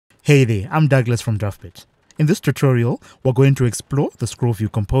Hey there, I'm Douglas from Draftbit. In this tutorial, we're going to explore the scroll view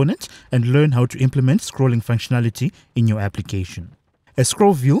component and learn how to implement scrolling functionality in your application. A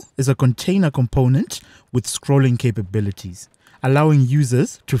scroll view is a container component with scrolling capabilities, allowing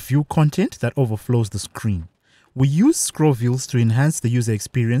users to view content that overflows the screen. We use scroll views to enhance the user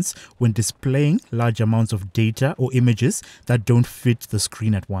experience when displaying large amounts of data or images that don't fit the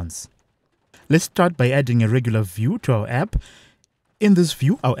screen at once. Let's start by adding a regular view to our app. In this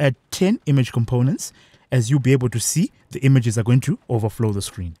view, I'll add 10 image components. As you'll be able to see, the images are going to overflow the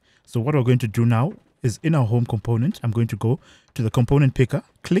screen. So what we're going to do now is in our home component, I'm going to go to the component picker,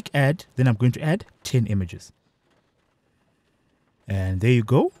 click add, then I'm going to add 10 images. And there you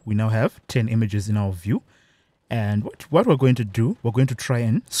go. We now have 10 images in our view. And what we're going to do, we're going to try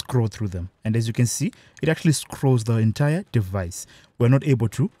and scroll through them. And as you can see, it actually scrolls the entire device. We're not able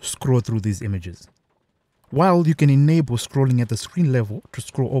to scroll through these images. While you can enable scrolling at the screen level to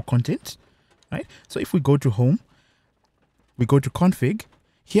scroll all content, right? So if we go to home, we go to config,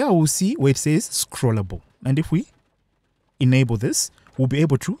 here we'll see where it says scrollable. And if we enable this, we'll be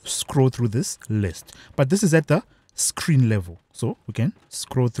able to scroll through this list. But this is at the screen level. So we can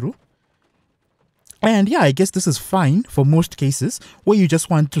scroll through. And yeah, I guess this is fine for most cases where you just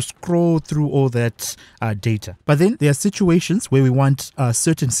want to scroll through all that data. But then there are situations where we want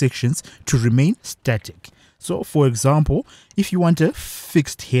certain sections to remain static. So for example, if you want a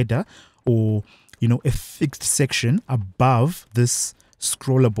fixed header or, a fixed section above this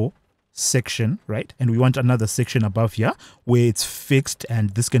scrollable section, right? And we want another section above here where it's fixed and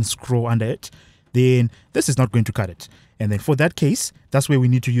this can scroll under it, then this is not going to cut it. And then for that case, that's where we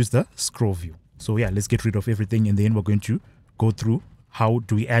need to use the scroll view. So yeah, let's get rid of everything and then we're going to go through how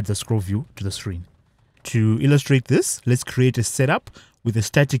do we add the scroll view to the screen. To illustrate this, let's create a setup with a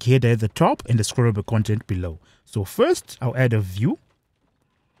static header at the top and the scrollable content below. So first, I'll add a view.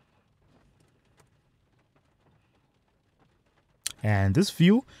 And this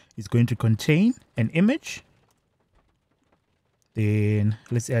view is going to contain an image. Then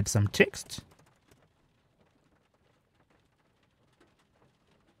let's add some text.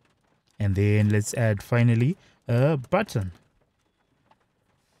 And then let's add finally a button.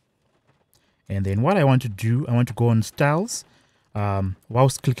 And then what I want to do, I want to go on styles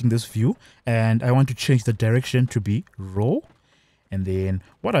whilst clicking this view, and I want to change the direction to be row. And then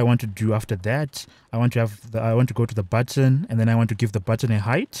what I want to do after that, I want to go to the button, and then I want to give the button a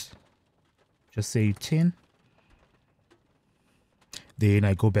height. Just say 10. Then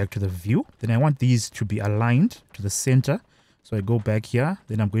I go back to the view. Then I want these to be aligned to the center. So I go back here,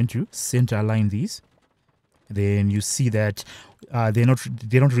 then I'm going to center align these. Then you see that they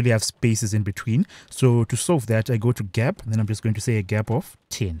don't really have spaces in between. So to solve that, I go to gap, and then I'm just going to say a gap of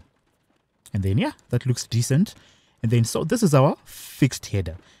 10. And then yeah, that looks decent. And then so this is our fixed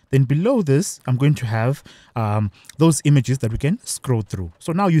header. Then below this, I'm going to have those images that we can scroll through.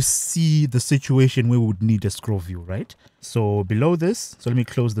 So now you see the situation where we would need a scroll view, right? So below this, so let me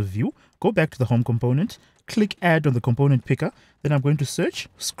close the view, go back to the home component, click add on the component picker, then I'm going to search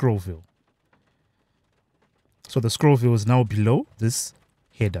scroll view. So the scroll view is now below this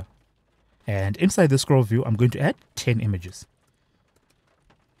header. And inside the scroll view, I'm going to add 10 images.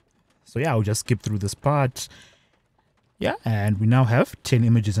 So yeah, I'll just skip through this part. Yeah, and we now have 10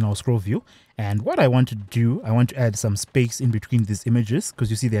 images in our scroll view. And what I want to do, I want to add some space in between these images because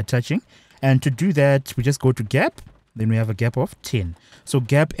you see they're touching. And to do that, we just go to gap. Then we have a gap of 10. So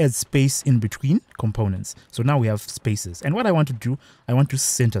gap adds space in between components. So now we have spaces. And what I want to do, I want to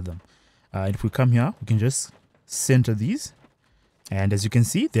center them. If we come here, we can just center these. And as you can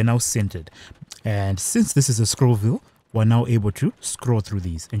see, they're now centered. And since this is a scroll view, we're now able to scroll through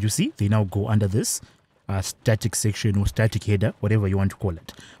these. And you see, they now go under this static section or static header, whatever you want to call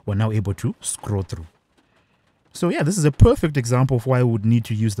it. We're now able to scroll through. So yeah, this is a perfect example of why I would need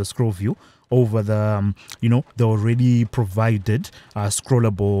to use the scroll view over the, the already provided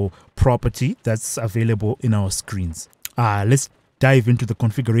scrollable property that's available in our screens. Let's dive into the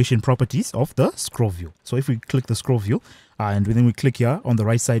configuration properties of the scroll view. So if we click the scroll view and then we click here on the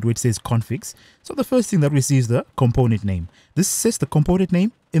right side where it says configs. So the first thing that we see is the component name. This says the component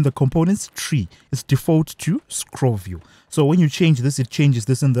name in the components tree. It's default to scroll view. So when you change this, it changes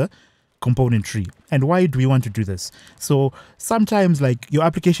this in the component tree. And why do we want to do this? So sometimes like your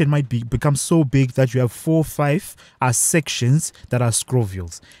application might become so big that you have 4 or 5 sections that are scroll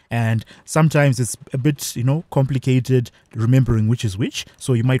views, and sometimes it's a bit complicated remembering which is which.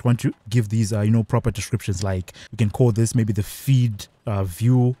 So you might want to give these proper descriptions, like you can call this maybe the feed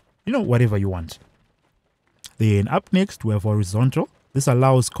view, whatever you want. Then up next we have horizontal. This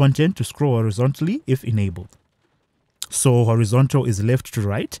allows content to scroll horizontally if enabled. So horizontal is left to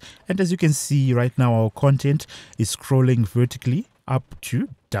right. And as you can see right now, our content is scrolling vertically up to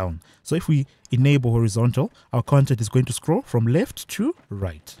down. So if we enable horizontal, our content is going to scroll from left to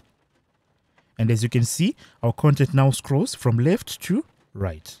right. And as you can see, our content now scrolls from left to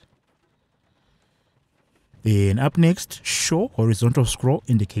right. Then up next, show horizontal scroll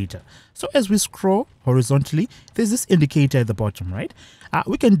indicator. So as we scroll horizontally, there's this indicator at the bottom, right?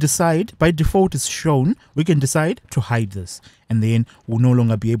 We can decide, by default it's shown, we can decide to hide this, and then we'll no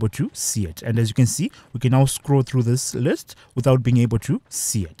longer be able to see it. And as you can see, we can now scroll through this list without being able to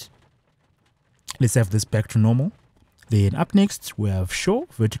see it. Let's have this back to normal. Then up next, we have show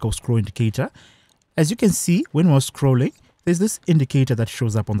vertical scroll indicator. As you can see, when we're scrolling, there's this indicator that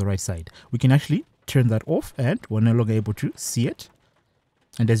shows up on the right side. We can actually turn that off and we're no longer able to see it.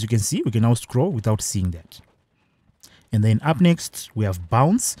 And as you can see, we can now scroll without seeing that. And then up next, we have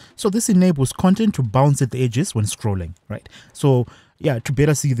bounce. So this enables content to bounce at the edges when scrolling, right? So yeah, to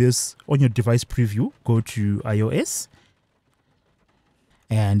better see this on your device preview, go to iOS.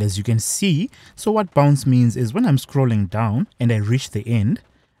 And as you can see, so what bounce means is when I'm scrolling down and I reach the end,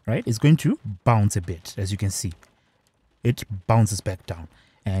 right, it's going to bounce a bit. As you can see, it bounces back down.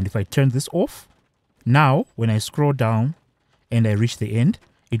 And if I turn this off, now when I scroll down and I reach the end,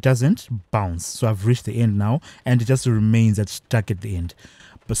 it doesn't bounce. So I've reached the end now and it just remains stuck at the end.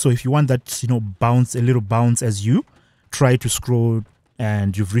 But so if you want that, bounce, a little bounce as you try to scroll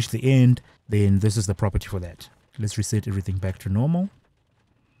and you've reached the end, then this is the property for that. Let's reset everything back to normal.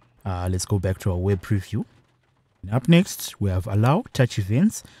 Let's go back to our web preview. And up next, we have allow touch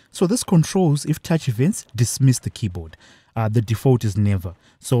events. So this controls if touch events dismiss the keyboard. The default is never.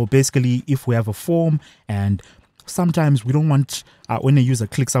 So basically, if we have a form and sometimes we don't want, when a user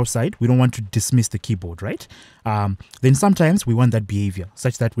clicks outside, we don't want to dismiss the keyboard, right? Then sometimes we want that behavior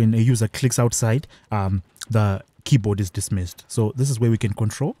such that when a user clicks outside, the keyboard is dismissed. So this is where we can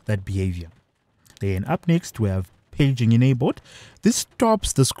control that behavior. Then up next, we have paging enabled. This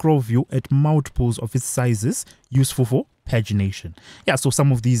stops the scroll view at multiples of its sizes, useful for pagination. Yeah, so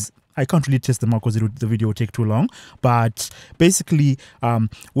some of these, I can't really test them out because the video will take too long. But basically,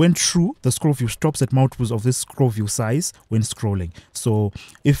 when true, the scroll view stops at multiples of this scroll view size when scrolling. So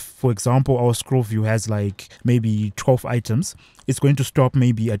if, for example, our scroll view has like maybe 12 items, it's going to stop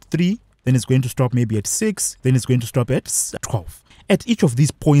maybe at 3, then it's going to stop maybe at 6, then it's going to stop at 12. At each of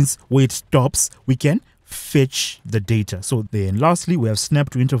these points where it stops, we can fetch the data. So then lastly, we have snap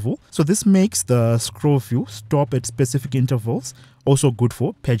to interval. So this makes the scroll view stop at specific intervals, also good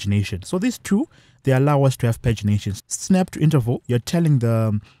for pagination. So these two, they allow us to have pagination. Snap to interval, you're telling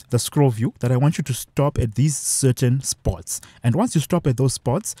the scroll view that I want you to stop at these certain spots. And once you stop at those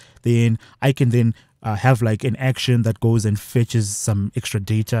spots, then I can then have like an action that goes and fetches some extra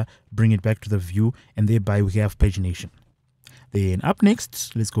data, bring it back to the view, and thereby we have pagination. Then up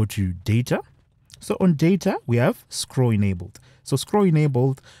next, let's go to data. So on data, we have scroll enabled. So scroll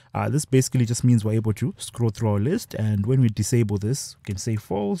enabled, this basically just means we're able to scroll through our list. And when we disable this, we can say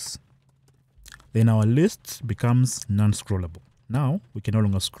false. Then our list becomes non-scrollable. Now we can no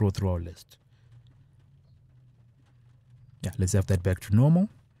longer scroll through our list. Yeah, let's have that back to normal.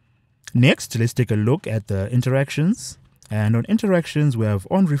 Next, let's take a look at the interactions. And on interactions, we have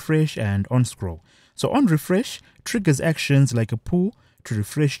on refresh and on scroll. So on refresh triggers actions like a pull to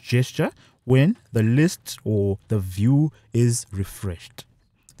refresh gesture when the list or the view is refreshed.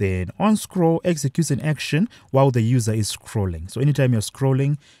 Then on scroll executes an action while the user is scrolling. So anytime you're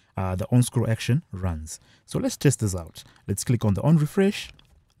scrolling, the on scroll action runs. So let's test this out. Let's click on the on refresh.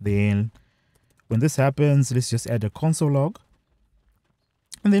 Then when this happens, let's just add a console log.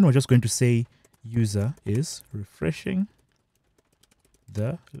 And then we're just going to say user is refreshing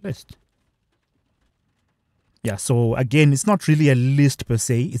the list. Yeah, so again, it's not really a list per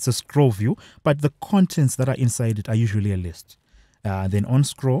se, it's a scroll view, but the contents that are inside it are usually a list. Then on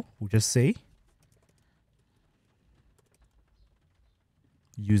scroll, we'll just say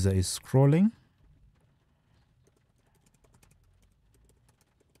user is scrolling.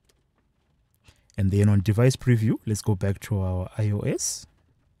 And then on device preview, let's go back to our iOS.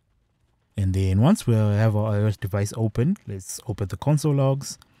 And then once we have our iOS device open, let's open the console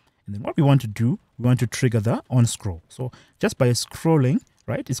logs. And then what we want to do, we want to trigger the on scroll. So just by scrolling,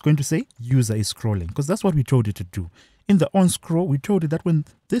 right, it's going to say user is scrolling because that's what we told it to do. In the on scroll, we told it that when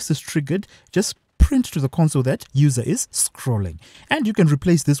this is triggered, just print to the console that user is scrolling. And you can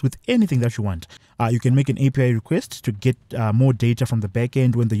replace this with anything that you want. You can make an API request to get more data from the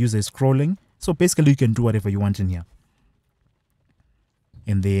backend when the user is scrolling. So basically, you can do whatever you want in here.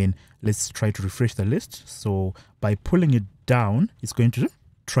 And then let's try to refresh the list. So by pulling it down, it's going to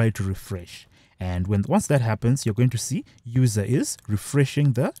try to refresh. And once that happens, you're going to see user is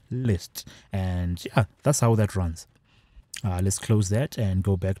refreshing the list. And yeah, that's how that runs. Let's close that and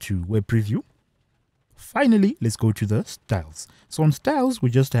go back to web preview. Finally, let's go to the styles. So on styles, we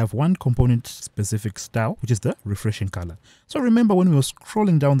just have one component specific style, which is the refreshing color. So remember when we were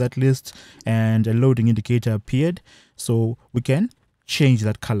scrolling down that list and a loading indicator appeared, so we can change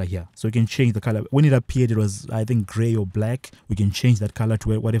that color here. So we can change the color. When it appeared, it was, I think, gray or black. We can change that color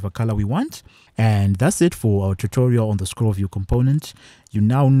to whatever color we want. And that's it for our tutorial on the scroll view component. You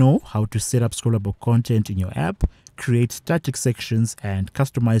now know how to set up scrollable content in your app, create static sections, and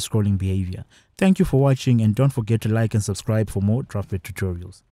customize scrolling behavior. Thank you for watching, and don't forget to like and subscribe for more Draftbit tutorials.